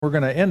We're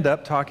going to end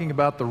up talking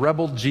about the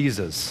rebel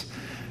Jesus.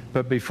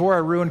 But before I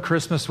ruin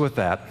Christmas with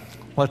that,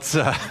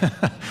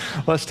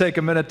 let's take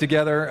a minute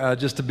together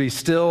just to be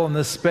still in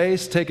this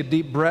space, take a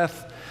deep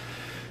breath.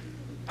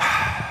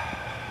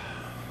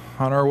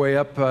 On our way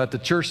up to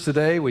church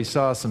today, we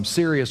saw some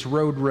serious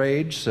road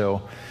rage,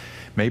 so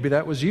maybe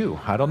that was you.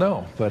 I don't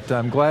know, but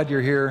I'm glad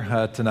you're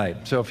here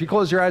tonight. So if you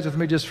close your eyes with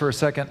me just for a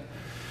second,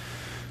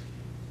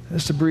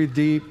 just to breathe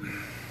deep,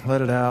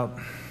 let it out.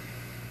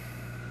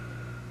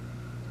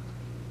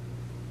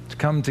 To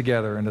come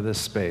together into this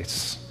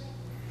space.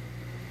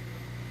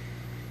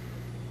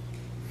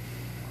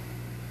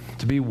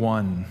 To be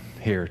one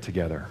here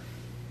together.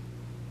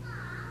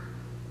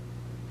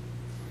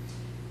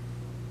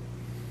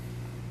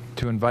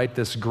 To invite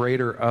this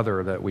greater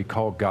other that we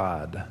call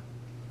God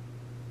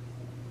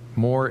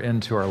more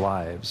into our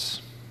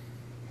lives.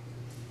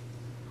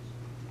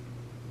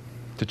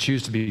 To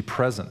choose to be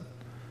present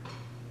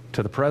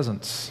to the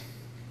presence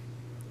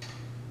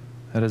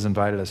that has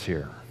invited us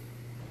here.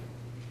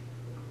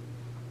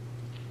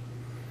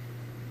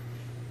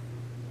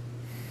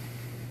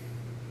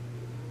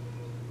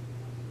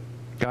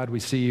 God,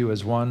 we see you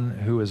as one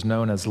who is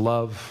known as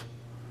love,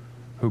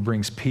 who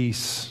brings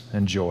peace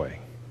and joy.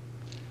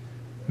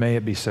 May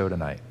it be so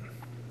tonight.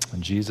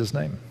 In Jesus'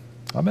 name,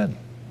 amen.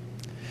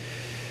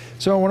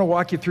 So I want to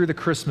walk you through the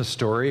Christmas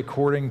story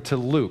according to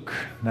Luke.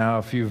 Now,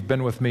 if you've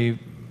been with me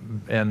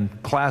in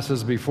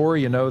classes before,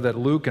 you know that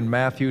Luke and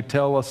Matthew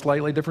tell a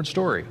slightly different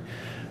story.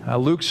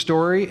 Luke's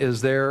story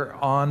is there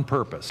on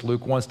purpose.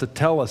 Luke wants to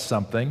tell us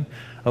something,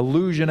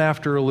 allusion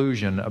after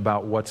allusion,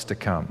 about what's to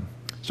come.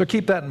 So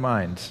keep that in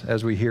mind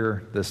as we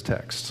hear this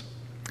text.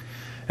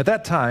 At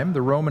that time,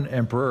 the Roman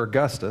Emperor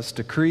Augustus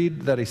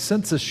decreed that a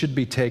census should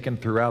be taken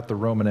throughout the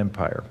Roman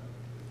Empire.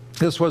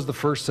 This was the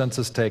first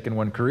census taken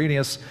when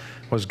Quirinius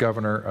was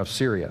governor of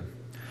Syria.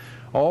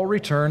 All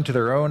returned to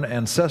their own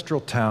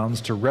ancestral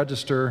towns to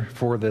register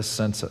for this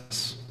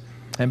census.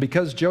 And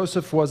because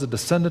Joseph was a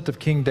descendant of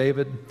King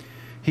David,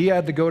 he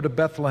had to go to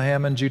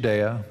Bethlehem in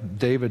Judea,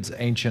 David's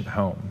ancient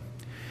home.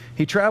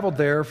 He traveled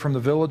there from the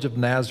village of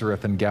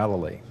Nazareth in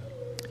Galilee.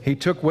 He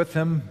took with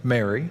him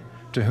Mary,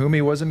 to whom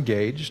he was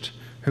engaged,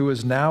 who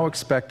is now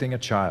expecting a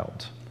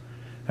child.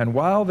 And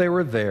while they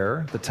were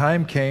there, the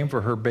time came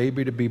for her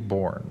baby to be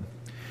born.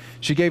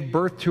 She gave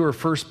birth to her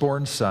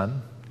firstborn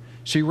son.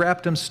 She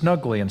wrapped him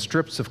snugly in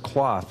strips of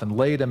cloth and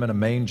laid him in a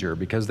manger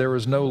because there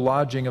was no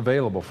lodging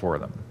available for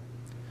them.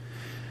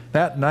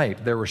 That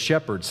night there were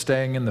shepherds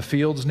staying in the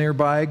fields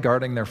nearby,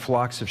 guarding their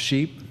flocks of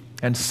sheep.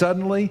 And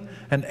suddenly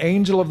an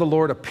angel of the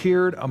Lord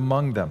appeared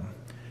among them,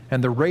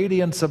 and the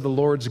radiance of the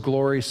Lord's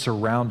glory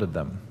surrounded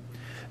them.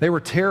 They were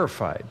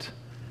terrified,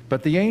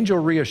 but the angel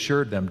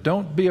reassured them.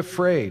 "Don't be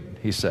afraid,"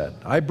 he said.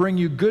 "I bring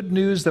you good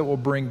news that will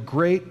bring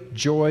great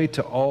joy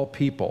to all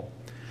people.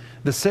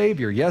 The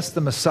Savior, yes,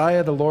 the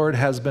Messiah, the Lord,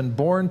 has been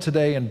born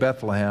today in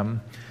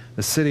Bethlehem,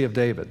 the city of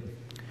David.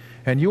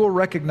 And you will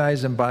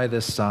recognize him by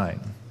this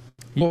sign.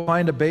 You will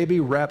find a baby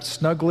wrapped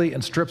snugly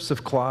in strips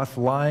of cloth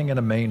lying in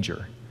a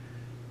manger."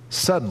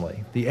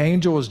 Suddenly, the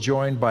angel was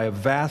joined by a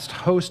vast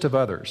host of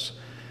others,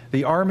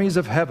 the armies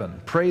of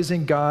heaven,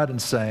 praising God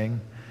and saying,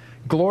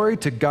 "Glory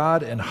to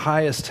God in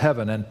highest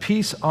heaven, and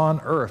peace on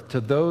earth to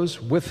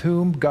those with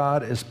whom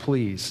God is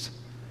pleased."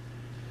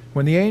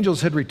 When the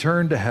angels had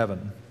returned to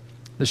heaven,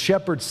 the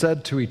shepherds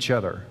said to each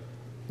other,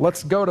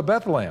 "Let's go to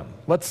Bethlehem.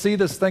 Let's see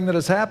this thing that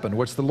has happened,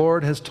 which the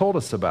Lord has told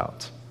us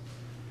about."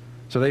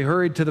 So they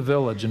hurried to the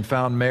village and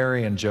found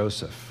Mary and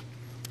Joseph.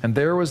 And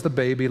there was the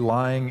baby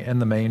lying in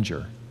the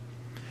manger.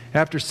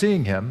 After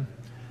seeing him,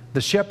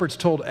 the shepherds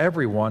told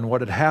everyone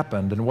what had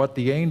happened and what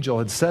the angel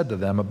had said to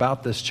them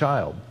about this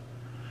child.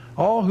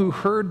 All who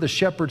heard the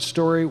shepherd's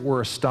story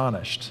were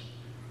astonished.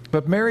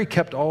 But Mary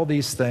kept all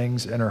these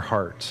things in her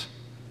heart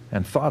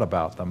and thought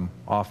about them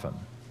often.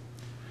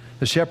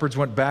 The shepherds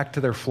went back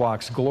to their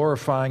flocks,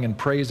 glorifying and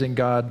praising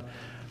God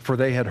for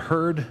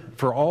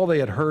all they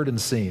had heard and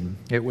seen.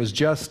 It was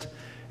just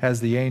as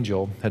the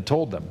angel had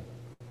told them.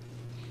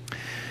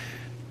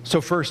 So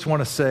first, I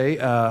want to say,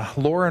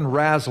 Lauren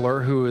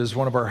Rasler, who is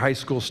one of our high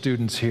school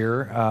students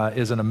here,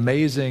 is an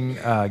amazing,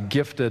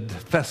 gifted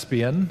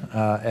thespian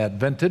at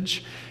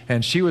Vintage,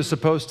 and she was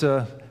supposed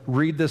to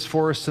read this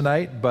for us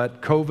tonight,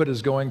 but COVID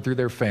is going through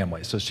their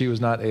family, so she was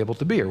not able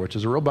to be here, which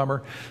is a real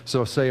bummer.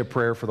 So say a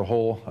prayer for the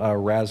whole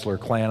Rasler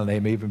clan, and they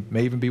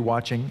may even be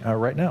watching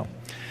right now.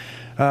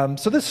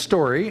 So this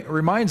story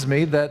reminds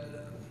me that,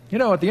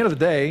 at the end of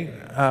the day,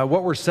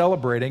 what we're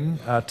celebrating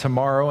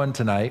tomorrow and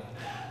tonight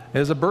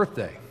is a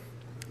birthday.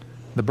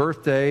 The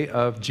birthday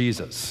of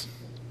Jesus.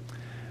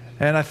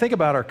 And I think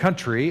about our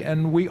country,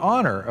 and we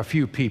honor a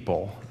few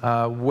people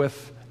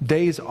with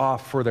days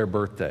off for their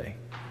birthday.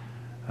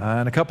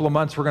 In a couple of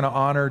months, we're going to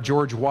honor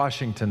George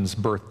Washington's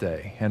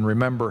birthday and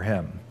remember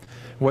him.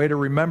 A way to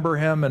remember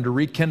him and to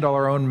rekindle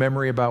our own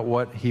memory about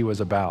what he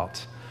was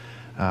about.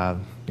 The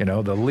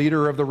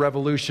leader of the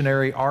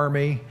Revolutionary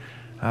Army,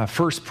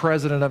 first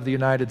president of the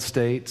United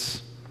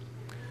States.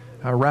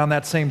 Around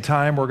that same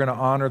time, we're going to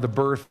honor the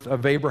birth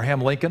of Abraham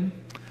Lincoln,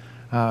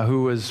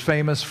 who is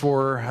famous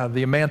for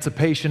the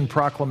Emancipation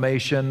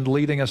Proclamation,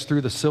 leading us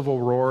through the Civil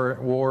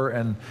War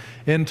and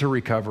into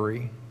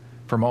recovery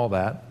from all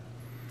that.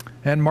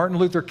 And Martin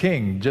Luther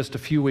King, just a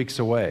few weeks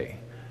away,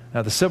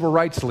 the civil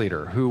rights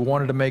leader who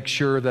wanted to make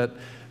sure that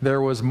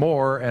there was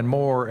more and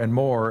more and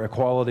more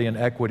equality and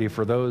equity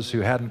for those who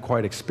hadn't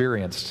quite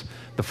experienced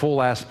the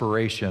full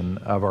aspiration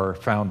of our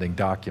founding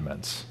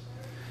documents.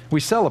 We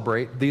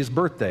celebrate these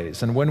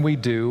birthdays, and when we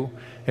do,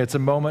 it's a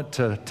moment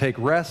to take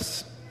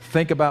rest,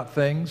 think about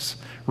things,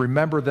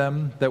 remember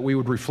them, that we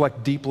would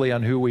reflect deeply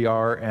on who we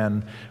are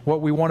and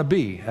what we want to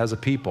be as a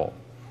people.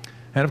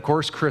 And of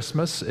course,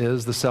 Christmas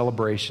is the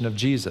celebration of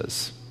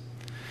Jesus.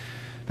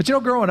 But you know,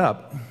 growing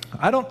up,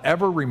 I don't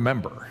ever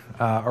remember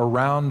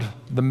around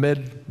the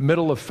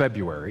middle of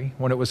February,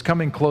 when it was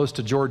coming close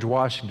to George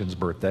Washington's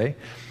birthday,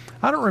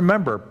 I don't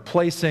remember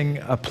placing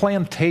a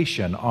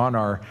plantation on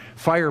our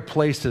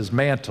fireplace's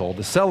mantel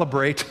to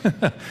celebrate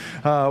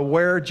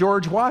where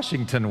George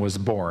Washington was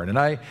born. And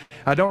I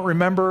don't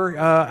remember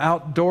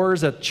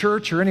outdoors at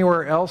church or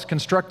anywhere else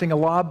constructing a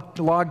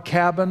log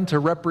cabin to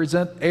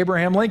represent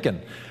Abraham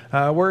Lincoln,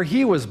 where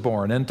he was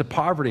born, into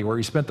poverty, where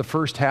he spent the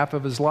first half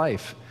of his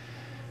life.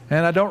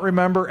 And I don't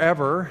remember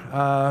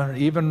ever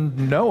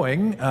even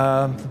knowing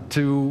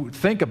to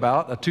think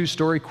about a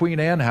two-story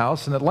Queen Anne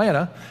house in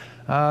Atlanta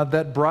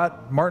that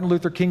brought Martin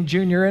Luther King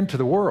Jr. into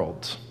the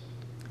world.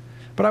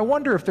 But I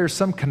wonder if there's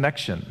some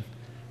connection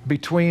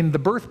between the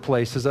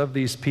birthplaces of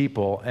these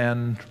people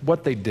and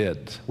what they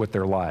did with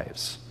their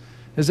lives.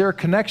 Is there a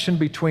connection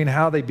between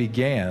how they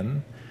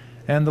began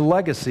and the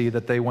legacy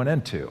that they went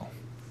into?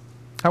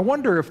 I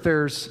wonder if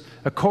there's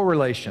a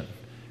correlation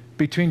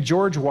between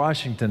George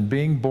Washington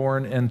being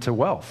born into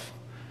wealth,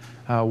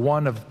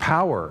 one of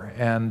power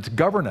and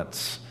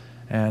governance,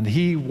 and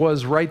he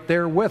was right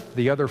there with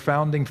the other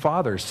founding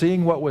fathers,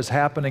 seeing what was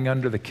happening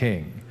under the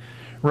king,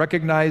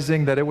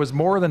 recognizing that it was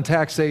more than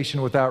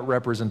taxation without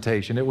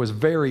representation. It was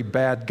very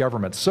bad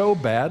government, so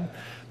bad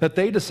that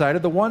they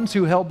decided, the ones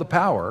who held the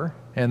power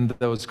in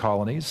those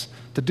colonies,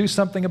 to do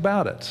something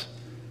about it.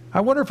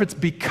 I wonder if it's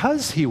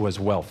because he was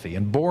wealthy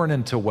and born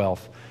into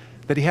wealth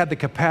that he had the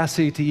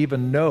capacity to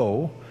even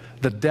know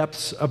the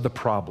depths of the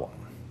problem.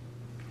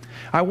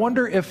 I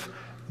wonder if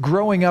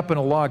growing up in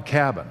a log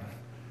cabin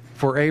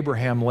for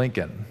Abraham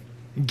Lincoln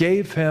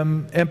gave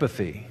him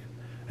empathy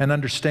and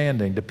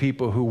understanding to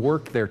people who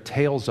worked their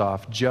tails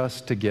off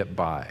just to get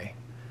by.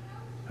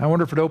 I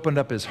wonder if it opened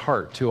up his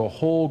heart to a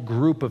whole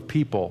group of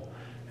people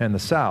in the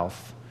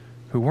South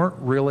who weren't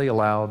really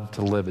allowed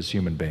to live as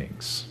human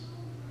beings.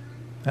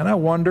 And I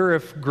wonder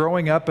if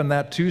growing up in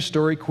that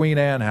two-story Queen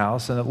Anne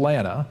house in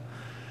Atlanta,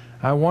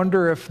 I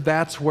wonder if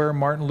that's where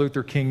Martin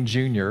Luther King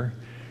Jr.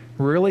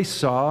 really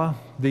saw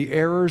the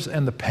errors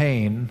and the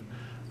pain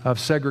of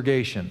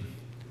segregation,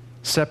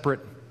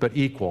 separate but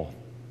equal,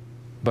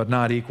 but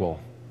not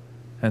equal,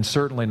 and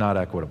certainly not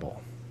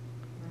equitable.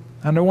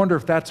 And I wonder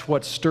if that's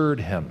what stirred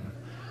him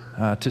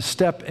to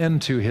step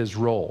into his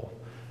role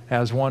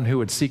as one who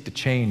would seek to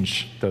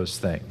change those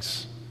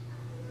things.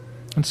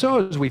 And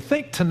so as we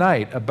think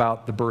tonight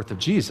about the birth of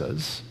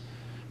Jesus,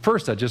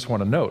 first I just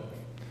want to note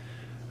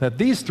that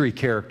these three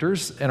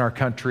characters in our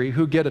country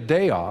who get a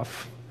day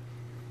off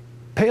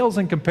pales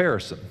in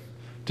comparison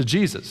to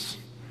Jesus,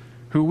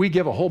 who we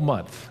give a whole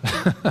month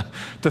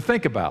to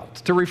think about,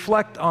 to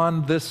reflect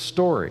on this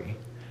story.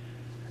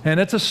 And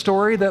it's a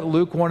story that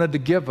Luke wanted to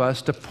give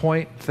us to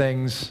point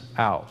things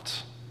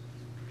out.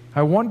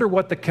 I wonder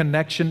what the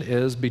connection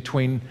is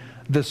between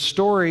the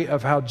story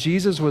of how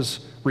Jesus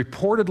was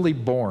reportedly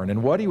born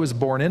and what he was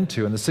born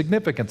into and the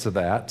significance of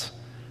that,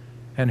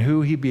 and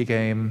who he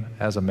became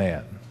as a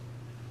man.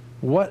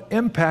 What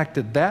impact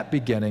did that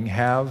beginning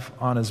have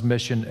on his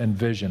mission and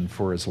vision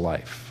for his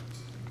life?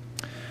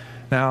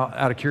 Now,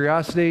 out of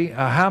curiosity,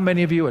 how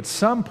many of you at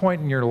some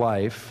point in your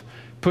life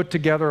put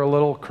together a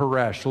little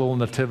creche, a little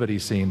nativity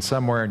scene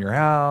somewhere in your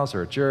house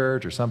or a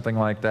church or something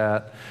like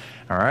that?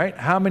 All right.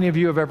 How many of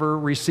you have ever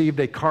received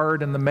a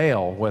card in the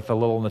mail with a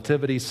little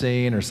nativity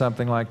scene or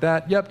something like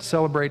that? Yep, to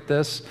celebrate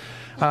this.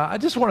 I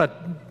just want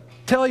to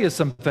tell you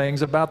some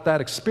things about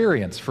that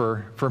experience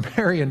for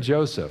Mary and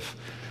Joseph.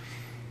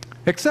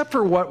 Except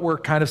for what we're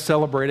kind of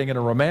celebrating in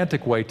a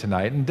romantic way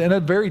tonight, and in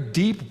a very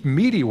deep,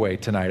 meaty way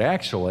tonight,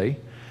 actually,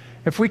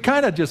 if we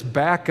kind of just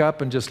back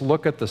up and just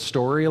look at the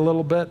story a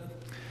little bit,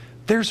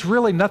 there's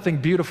really nothing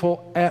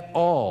beautiful at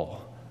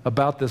all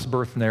about this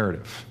birth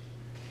narrative.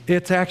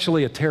 It's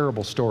actually a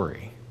terrible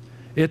story.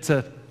 It's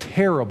a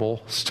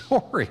terrible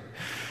story.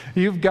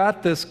 You've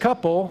got this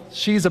couple,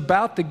 she's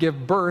about to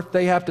give birth.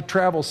 They have to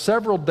travel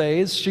several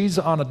days. She's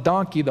on a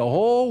donkey the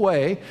whole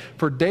way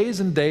for days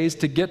and days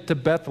to get to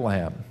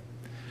Bethlehem.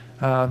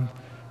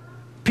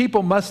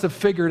 People must have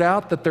figured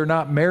out that they're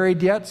not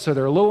married yet, so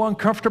they're a little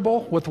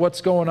uncomfortable with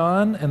what's going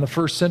on in the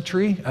first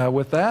century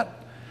with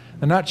that.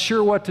 They're not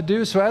sure what to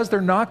do, so as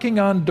they're knocking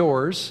on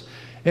doors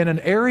in an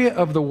area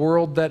of the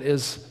world that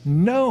is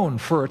known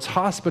for its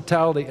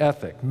hospitality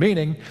ethic,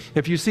 meaning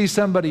if you see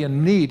somebody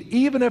in need,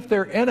 even if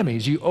they're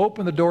enemies, you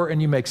open the door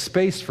and you make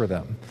space for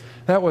them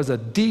That was a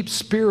deep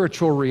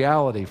spiritual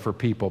reality for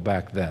people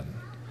back then,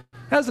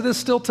 as it is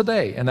still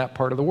today in that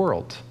part of the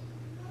world.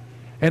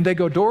 And they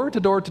go door to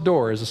door to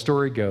door, as the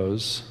story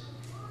goes,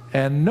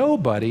 and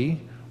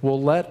nobody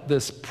will let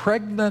this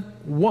pregnant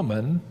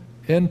woman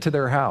into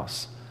their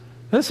house.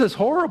 This is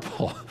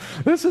horrible.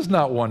 This is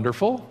not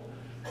wonderful.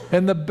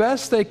 And the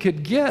best they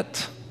could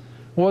get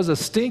was a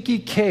stinky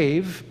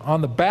cave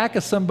on the back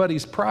of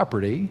somebody's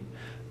property,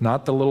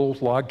 not the little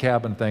log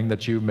cabin thing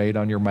that you made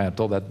on your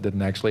mantel. That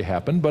didn't actually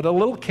happen, but a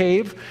little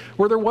cave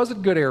where there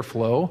wasn't good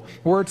airflow,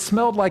 where it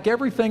smelled like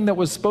everything that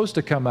was supposed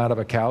to come out of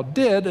a cow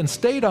did and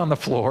stayed on the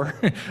floor,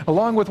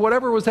 along with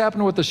whatever was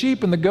happening with the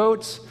sheep and the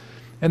goats.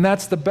 And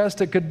that's the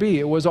best it could be.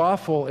 It was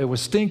awful. It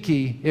was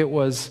stinky. It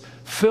was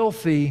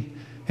filthy.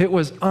 It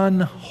was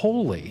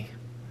unholy.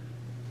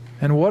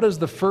 And what is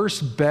the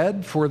first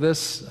bed for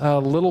this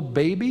little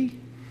baby?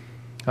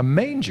 A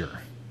manger,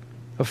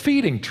 a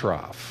feeding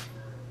trough.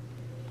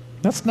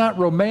 That's not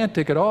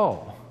romantic at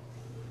all.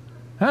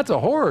 That's a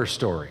horror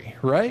story,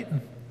 right?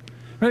 I'm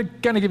going to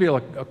kind of give you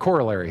a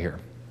corollary here.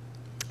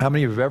 How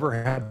many of you have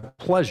ever had the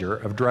pleasure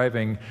of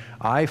driving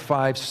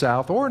I-5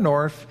 south or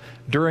north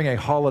during a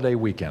holiday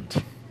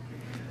weekend?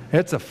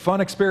 It's a fun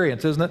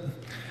experience, isn't it?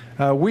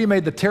 We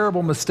made the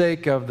terrible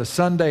mistake of the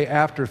Sunday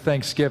after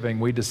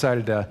Thanksgiving. We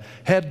decided to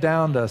head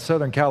down to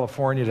Southern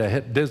California to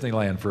hit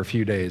Disneyland for a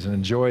few days and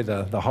enjoy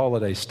the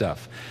holiday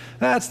stuff.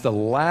 That's the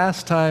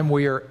last time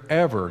we are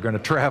ever going to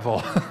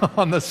travel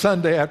on the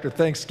Sunday after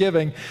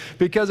Thanksgiving,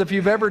 because if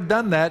you've ever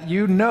done that,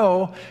 you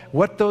know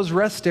what those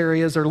rest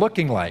areas are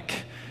looking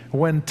like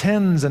when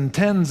tens and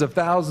tens of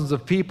thousands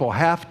of people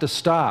have to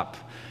stop,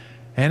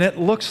 and it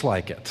looks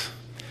like it.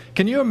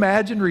 Can you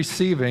imagine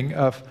receiving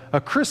a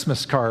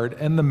Christmas card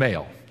in the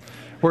mail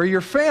where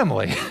your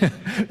family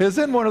is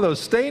in one of those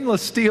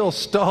stainless steel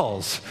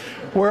stalls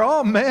where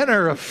all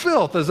manner of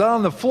filth is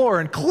on the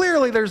floor, and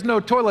clearly there's no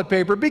toilet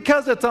paper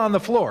because it's on the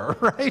floor,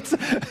 right?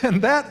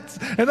 And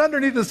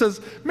underneath it says,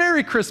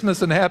 "Merry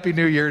Christmas and Happy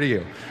New Year to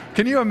you."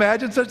 Can you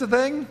imagine such a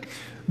thing?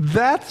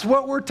 That's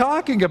what we're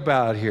talking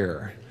about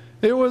here.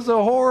 It was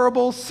a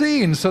horrible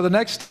scene. So the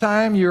next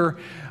time you're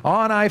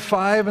on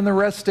I-5 in the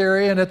rest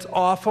area and it's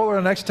awful, or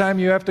the next time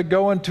you have to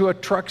go into a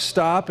truck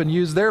stop and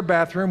use their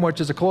bathroom,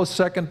 which is a close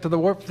second to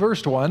the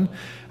first one,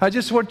 I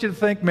just want you to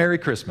think Merry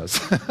Christmas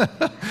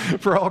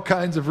for all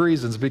kinds of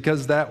reasons,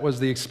 because that was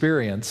the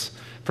experience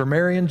for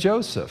Mary and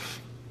Joseph.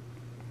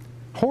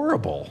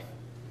 Horrible.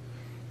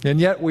 And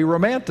yet we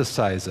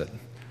romanticize it.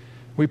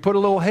 We put a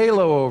little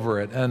halo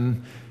over it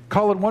and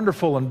call it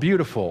wonderful and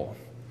beautiful.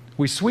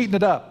 We sweeten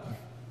it up.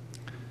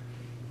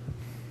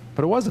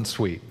 But it wasn't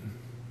sweet.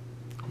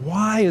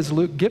 Why is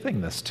Luke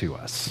giving this to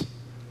us?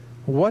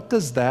 What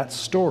does that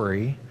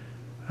story,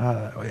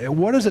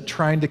 what is it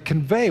trying to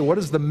convey? What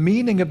is the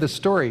meaning of the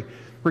story,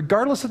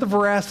 regardless of the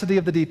veracity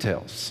of the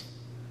details?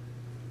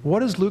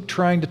 What is Luke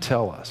trying to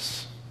tell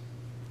us?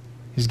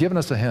 He's given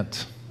us a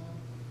hint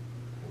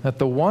that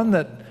the one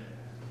that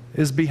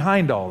is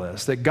behind all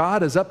this, that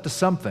God is up to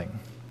something,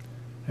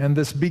 and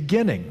this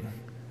beginning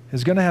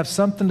is going to have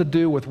something to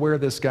do with where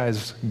this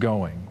guy's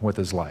going with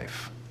his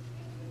life.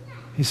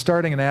 He's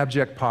starting in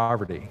abject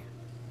poverty.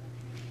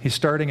 He's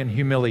starting in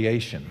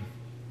humiliation.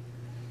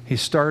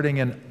 He's starting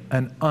in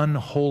an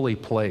unholy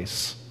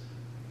place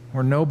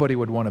where nobody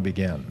would want to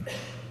begin.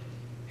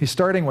 He's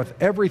starting with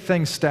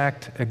everything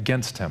stacked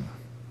against him.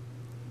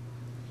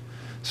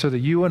 So that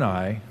you and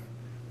I,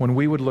 when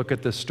we would look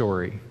at this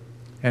story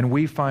and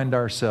we find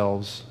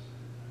ourselves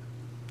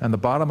on the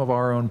bottom of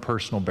our own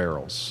personal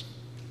barrels,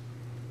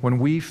 when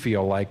we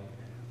feel like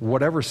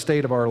whatever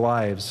state of our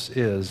lives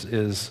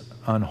is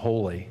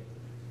unholy,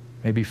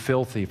 maybe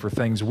filthy for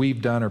things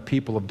we've done or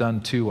people have done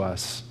to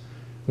us,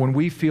 when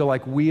we feel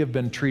like we have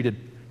been treated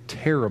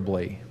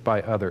terribly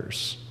by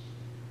others,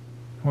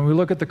 when we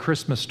look at the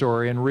Christmas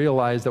story and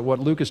realize that what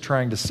Luke is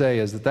trying to say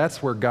is that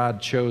that's where God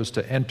chose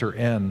to enter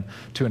in,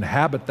 to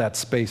inhabit that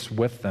space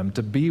with them,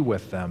 to be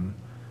with them,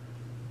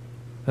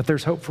 that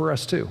there's hope for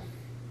us too.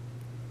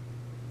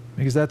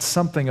 Because that's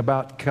something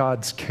about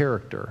God's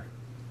character,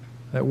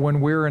 that when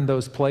we're in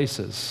those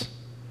places,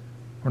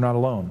 we're not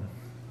alone.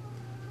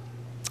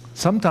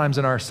 Sometimes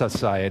in our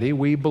society,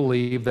 we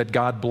believe that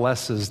God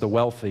blesses the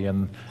wealthy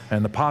and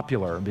the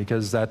popular,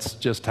 because that's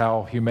just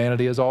how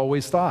humanity has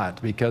always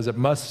thought, because it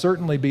must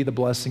certainly be the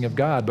blessing of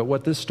God. But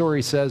what this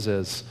story says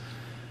is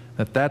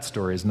that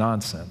story is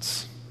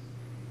nonsense.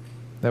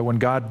 That when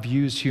God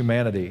views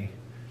humanity,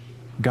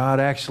 God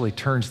actually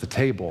turns the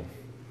table.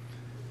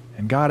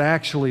 And God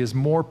actually is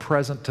more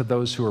present to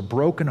those who are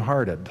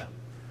brokenhearted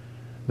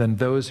than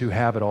those who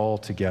have it all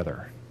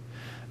together.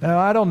 Now,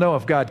 I don't know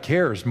if God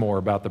cares more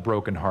about the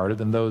brokenhearted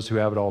than those who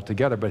have it all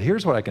together, but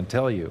here's what I can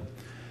tell you,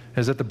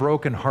 is that the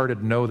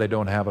brokenhearted know they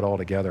don't have it all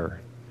together,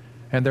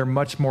 and they're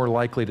much more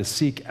likely to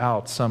seek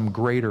out some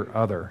greater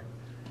other.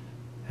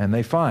 And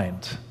they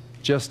find,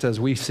 just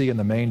as we see in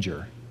the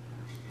manger,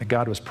 that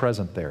God was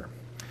present there.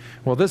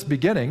 Well, this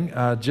beginning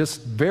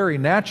just very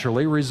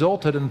naturally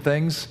resulted in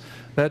things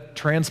that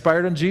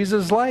transpired in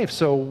Jesus' life.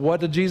 So what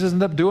did Jesus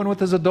end up doing with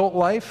his adult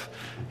life?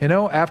 You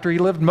know, after he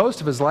lived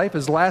most of his life,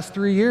 his last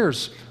 3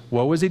 years,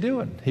 what was he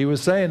doing? He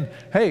was saying,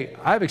 hey,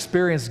 I've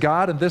experienced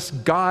God, and this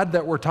God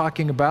that we're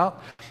talking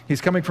about,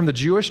 he's coming from the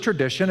Jewish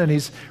tradition, and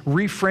he's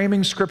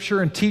reframing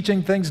Scripture and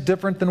teaching things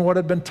different than what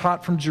had been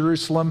taught from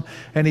Jerusalem.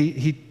 And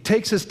he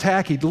takes his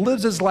tack, he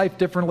lives his life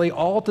differently,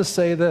 all to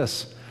say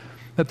this,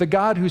 that the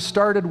God who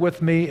started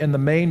with me in the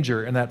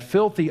manger, in that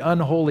filthy,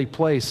 unholy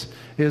place,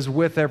 is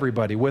with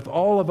everybody, with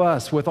all of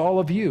us, with all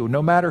of you,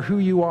 no matter who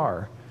you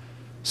are.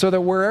 So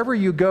that wherever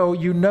you go,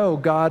 you know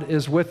God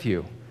is with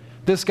you.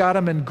 This got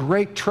him in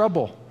great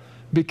trouble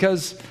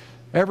because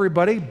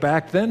everybody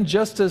back then,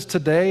 just as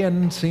today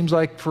and seems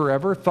like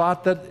forever,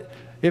 thought that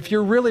if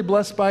you're really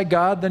blessed by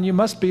God, then you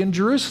must be in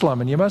Jerusalem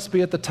and you must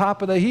be at the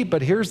top of the heap.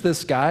 But here's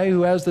this guy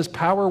who has this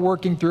power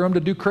working through him to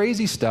do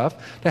crazy stuff,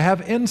 to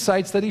have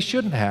insights that he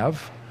shouldn't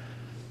have,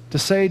 to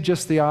say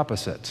just the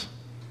opposite.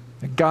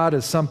 That God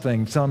is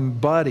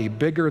somebody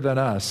bigger than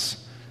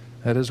us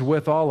that is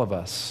with all of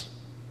us,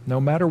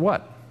 no matter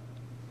what.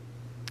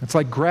 It's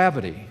like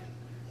gravity.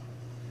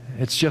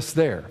 It's just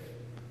there.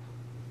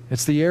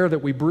 It's the air that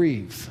we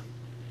breathe.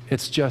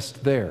 It's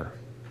just there.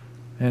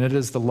 And it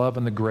is the love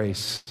and the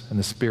grace and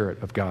the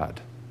Spirit of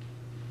God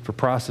for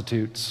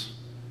prostitutes,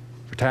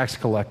 for tax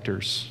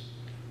collectors,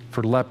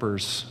 for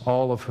lepers,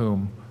 all of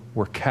whom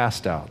were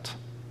cast out,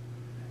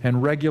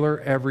 and regular,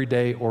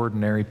 everyday,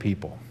 ordinary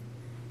people,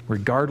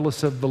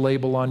 regardless of the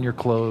label on your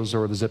clothes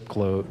or the zip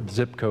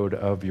code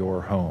of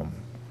your home.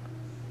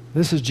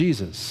 This is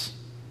Jesus.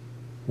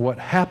 What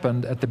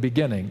happened at the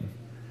beginning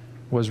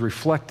was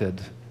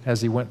reflected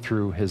as he went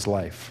through his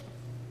life.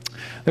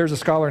 There's a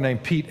scholar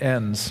named Pete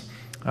Enns.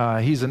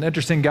 He's an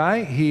interesting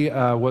guy. He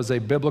was a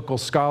biblical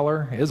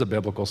scholar, is a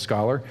biblical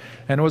scholar,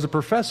 and was a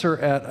professor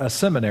at a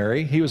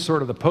seminary. He was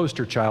sort of the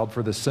poster child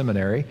for this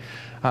seminary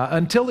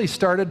until he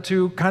started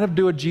to kind of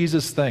do a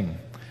Jesus thing.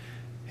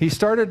 He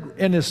started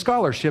in his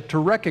scholarship to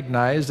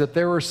recognize that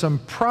there were some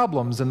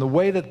problems in the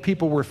way that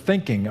people were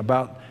thinking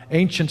about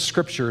ancient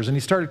scriptures, and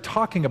he started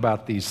talking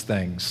about these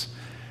things.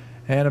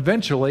 And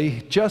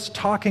eventually, just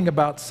talking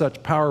about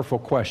such powerful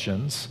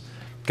questions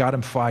got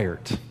him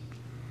fired.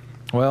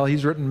 Well,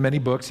 he's written many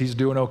books. He's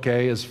doing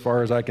okay as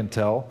far as I can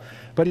tell.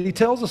 But he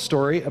tells a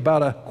story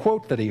about a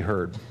quote that he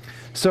heard.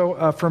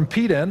 So from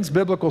Pete Enns,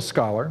 biblical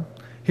scholar,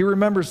 he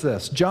remembers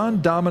this.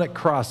 John Dominic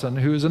Crossan,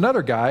 who's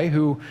another guy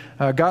who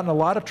got in a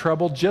lot of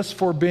trouble just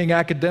for being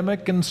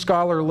academic and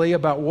scholarly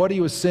about what he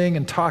was seeing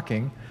and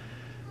talking.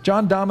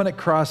 John Dominic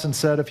Crossan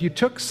said, if you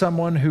took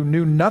someone who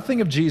knew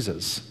nothing of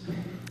Jesus,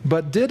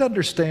 but did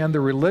understand the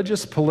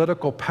religious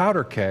political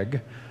powder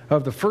keg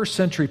of the first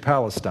century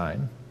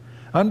Palestine,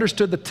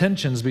 understood the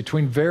tensions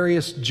between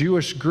various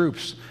Jewish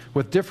groups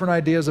with different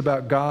ideas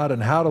about God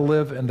and how to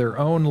live in their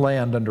own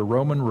land under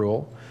Roman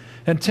rule,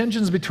 and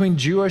tensions between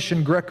Jewish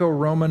and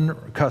Greco-Roman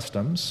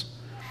customs,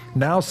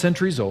 now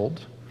centuries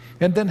old,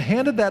 and then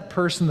handed that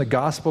person the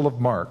Gospel of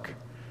Mark,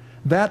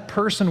 that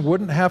person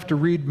wouldn't have to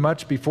read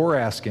much before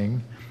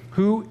asking,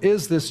 who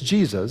is this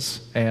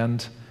Jesus,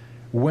 and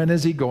when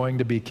is he going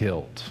to be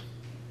killed?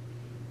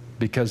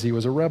 Because he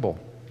was a rebel.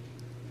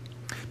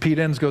 Pete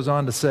Enns goes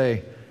on to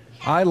say,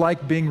 I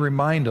like being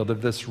reminded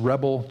of this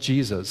rebel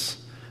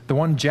Jesus, the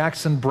one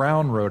Jackson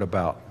Browne wrote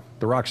about,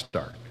 the rock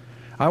star.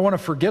 I want to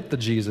forget the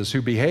Jesus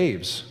who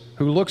behaves,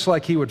 who looks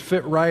like he would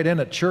fit right in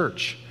at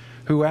church,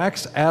 who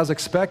acts as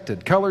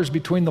expected, colors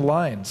between the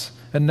lines,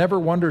 and never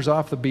wanders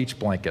off the beach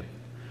blanket.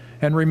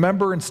 And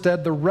remember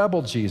instead the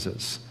rebel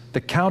Jesus,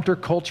 the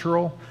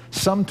countercultural,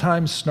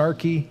 sometimes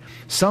snarky,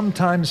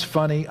 sometimes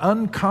funny,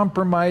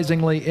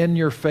 uncompromisingly in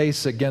your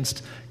face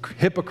against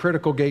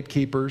hypocritical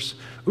gatekeepers,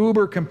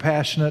 uber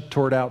compassionate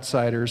toward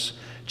outsiders,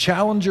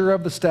 challenger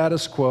of the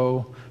status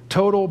quo,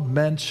 total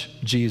mensch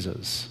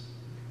Jesus.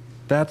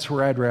 That's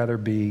where I'd rather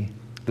be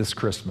this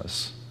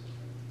Christmas.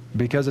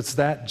 Because it's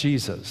that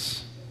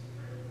Jesus,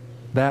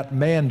 that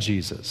man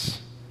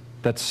Jesus,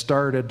 that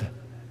started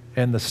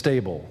in the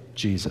stable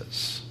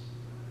Jesus.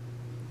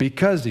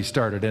 Because he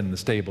started in the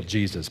stable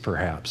Jesus,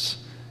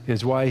 perhaps,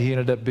 is why he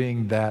ended up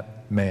being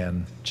that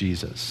man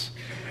Jesus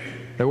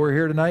that we're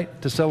here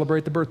tonight to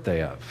celebrate the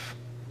birthday of.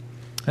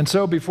 And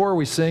so before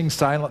we sing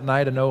Silent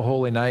Night and O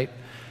Holy Night,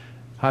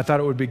 I thought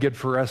it would be good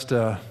for us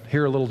to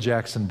hear a little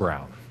Jackson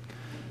Browne.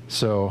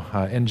 So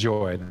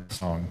enjoy the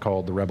song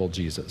called The Rebel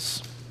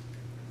Jesus.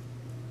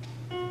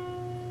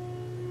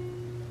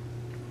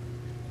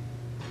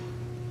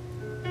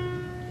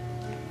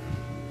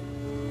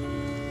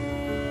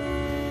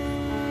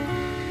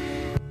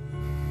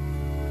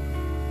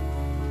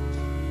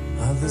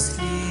 The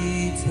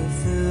streets are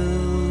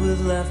filled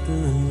with laughter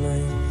and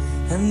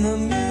light, and the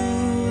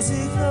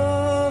music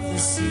of the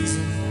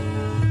season,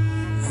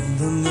 and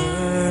the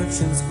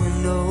merchants'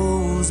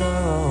 windows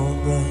are all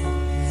bright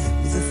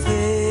with the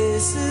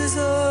faces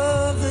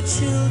of the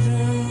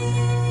children,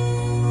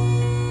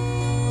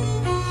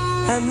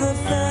 and the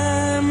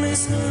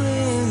families hurry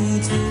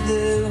into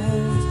their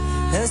homes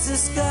as the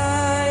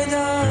sky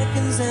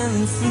darkens and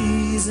and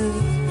freezes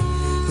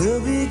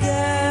will be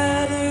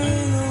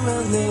gathering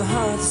around their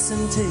hearths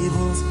and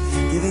tables,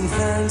 giving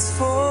thanks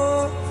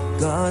for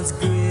God's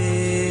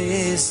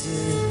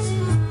graces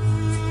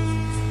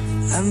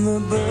and the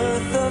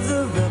birth of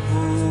the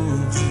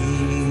rebel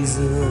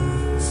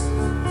Jesus.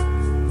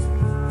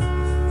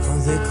 Oh,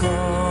 they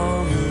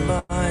call him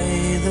by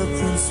the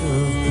Prince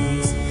of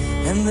Peace,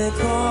 and they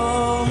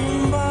call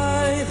him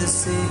by the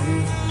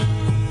Savior,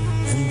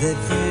 and they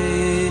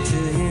pray to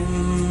him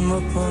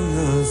upon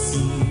the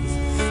seas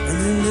and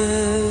in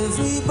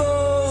every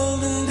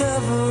bold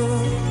endeavor,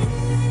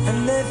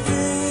 and they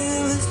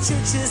fill his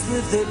churches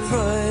with their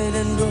pride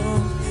and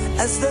gold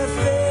as their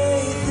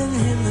faith in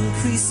him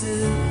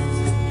increases.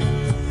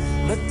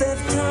 But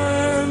they've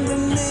turned the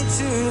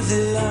nature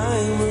that I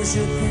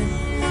worship in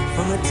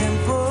from a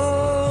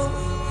temple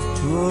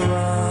to a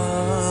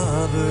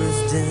robber's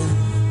den.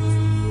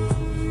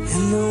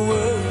 In the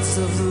words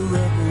of the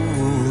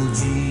rebel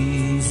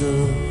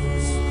Jesus.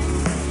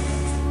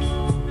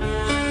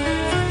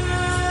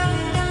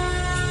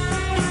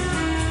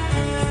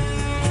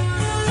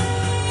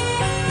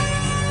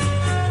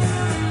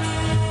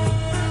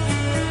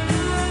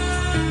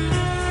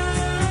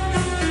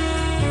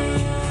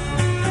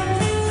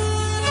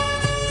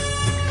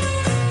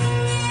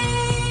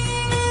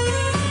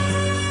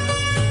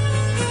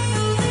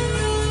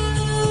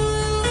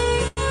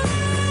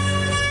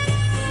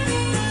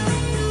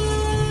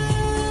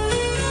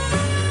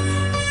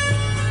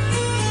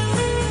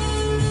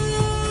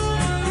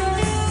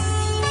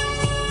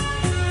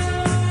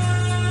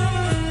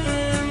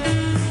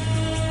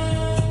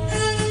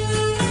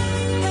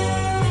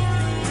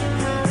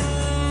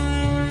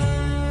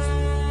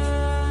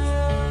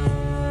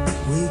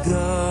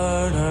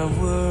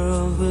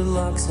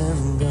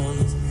 And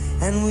guns,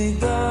 and we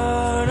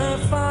guard our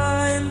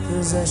fine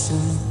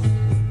possessions,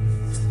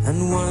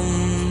 and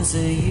once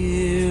a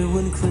year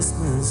when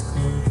Christmas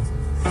comes,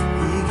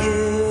 we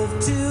give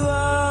to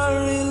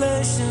our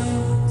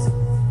relations,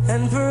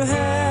 and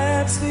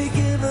perhaps we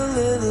give a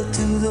little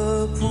to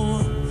the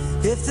poor,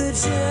 if the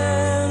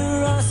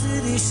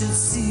generosity should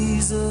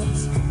seize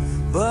us.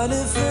 But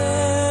if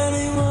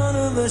any one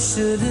of us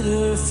should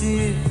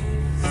interfere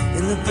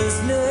in the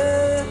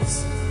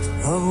business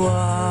of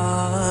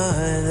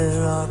why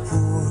there are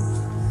poor,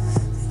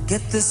 they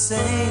get the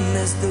same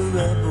as the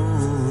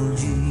rebel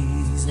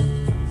Jesus.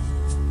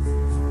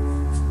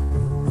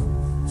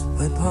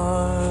 But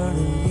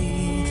pardon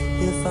me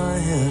if I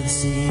have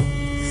seemed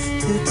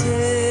to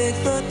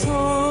take the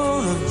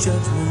tone of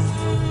judgment,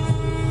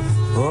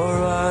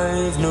 for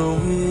I've no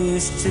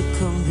wish to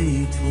come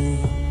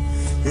between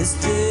this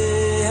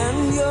day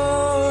and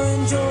your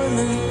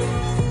enjoyment.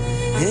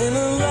 In a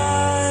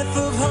life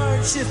of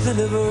hardship and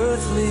of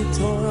earthly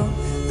toil,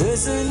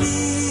 there's a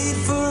need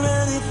for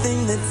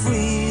anything that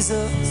frees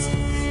us.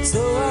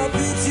 So I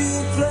bid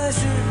you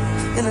pleasure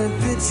and I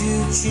bid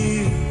you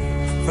cheer,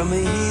 from a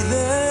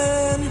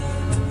heathen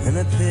and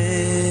a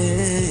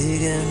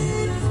pagan,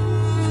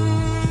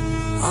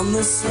 on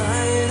the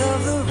side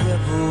of the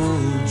rebel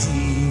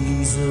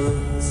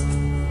Jesus.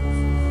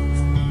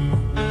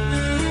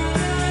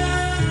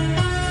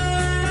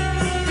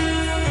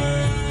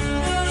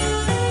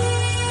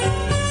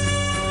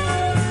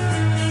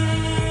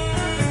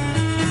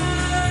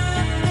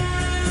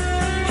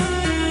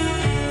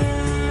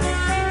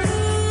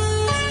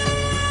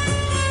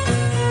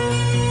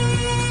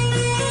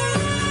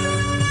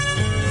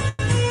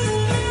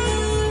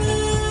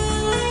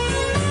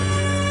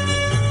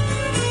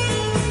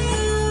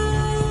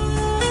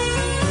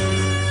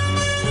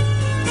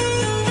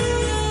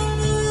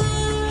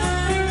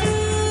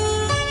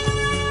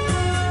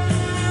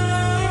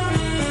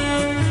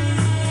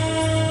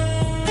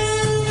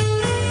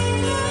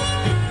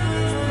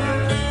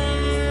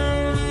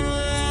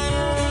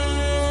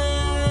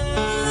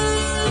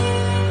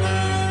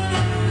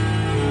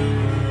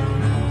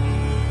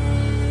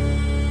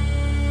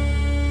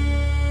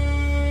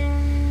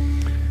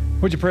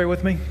 Would you pray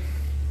with me?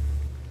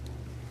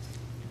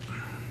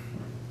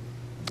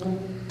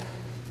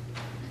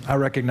 I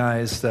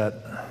recognize that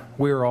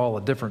we are all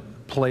at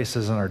different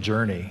places in our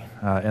journey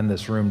in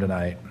this room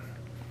tonight.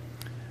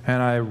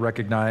 And I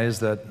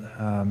recognize that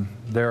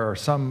there are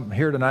some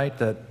here tonight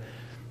that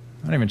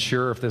I'm not even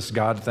sure if this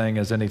God thing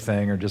is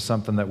anything or just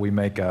something that we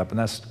make up, and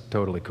that's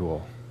totally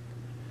cool.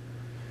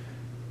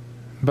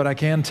 But I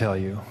can tell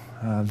you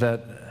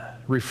that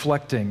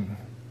reflecting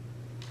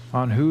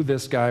on who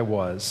this guy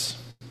was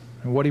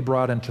and what he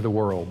brought into the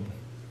world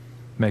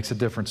makes a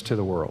difference to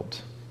the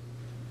world.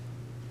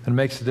 It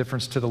makes a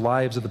difference to the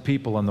lives of the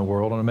people in the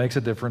world, and it makes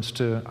a difference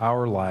to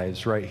our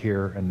lives right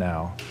here and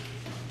now.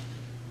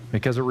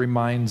 Because it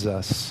reminds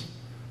us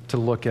to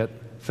look at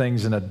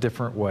things in a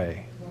different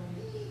way.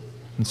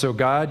 And so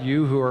God,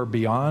 you who are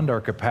beyond our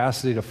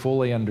capacity to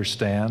fully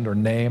understand or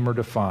name or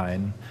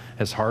define,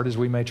 as hard as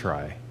we may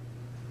try,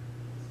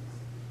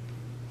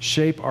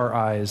 shape our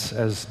eyes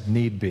as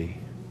need be,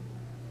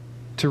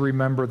 to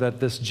remember that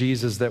this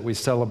Jesus that we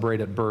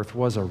celebrate at birth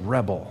was a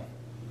rebel,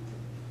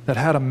 that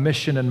had a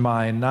mission in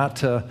mind, not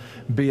to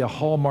be a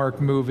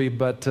Hallmark movie,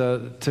 but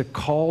to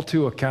call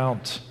to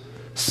account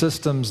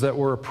systems that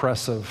were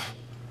oppressive,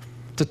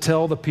 to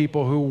tell the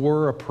people who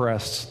were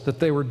oppressed that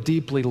they were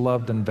deeply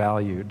loved and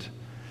valued.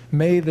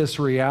 May this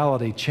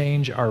reality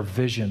change our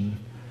vision,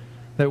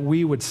 that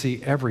we would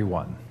see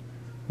everyone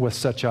with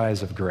such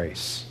eyes of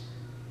grace.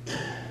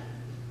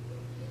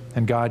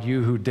 And God,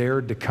 you who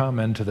dared to come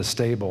into the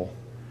stable,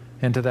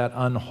 into that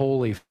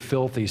unholy,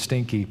 filthy,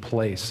 stinky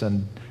place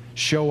and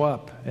show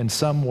up in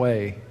some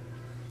way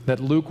that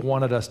Luke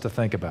wanted us to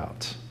think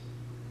about.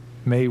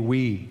 May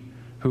we,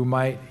 who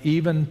might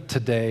even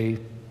today,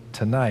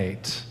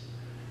 tonight,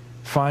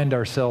 find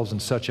ourselves in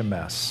such a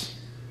mess,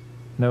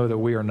 know that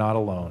we are not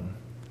alone,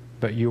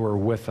 but you are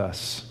with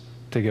us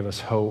to give us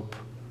hope,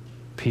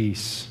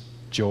 peace,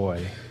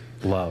 joy,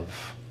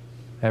 love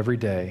every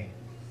day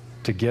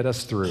to get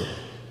us through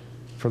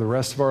for the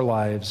rest of our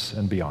lives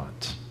and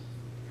beyond.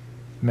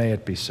 May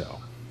it be so.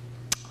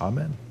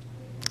 Amen.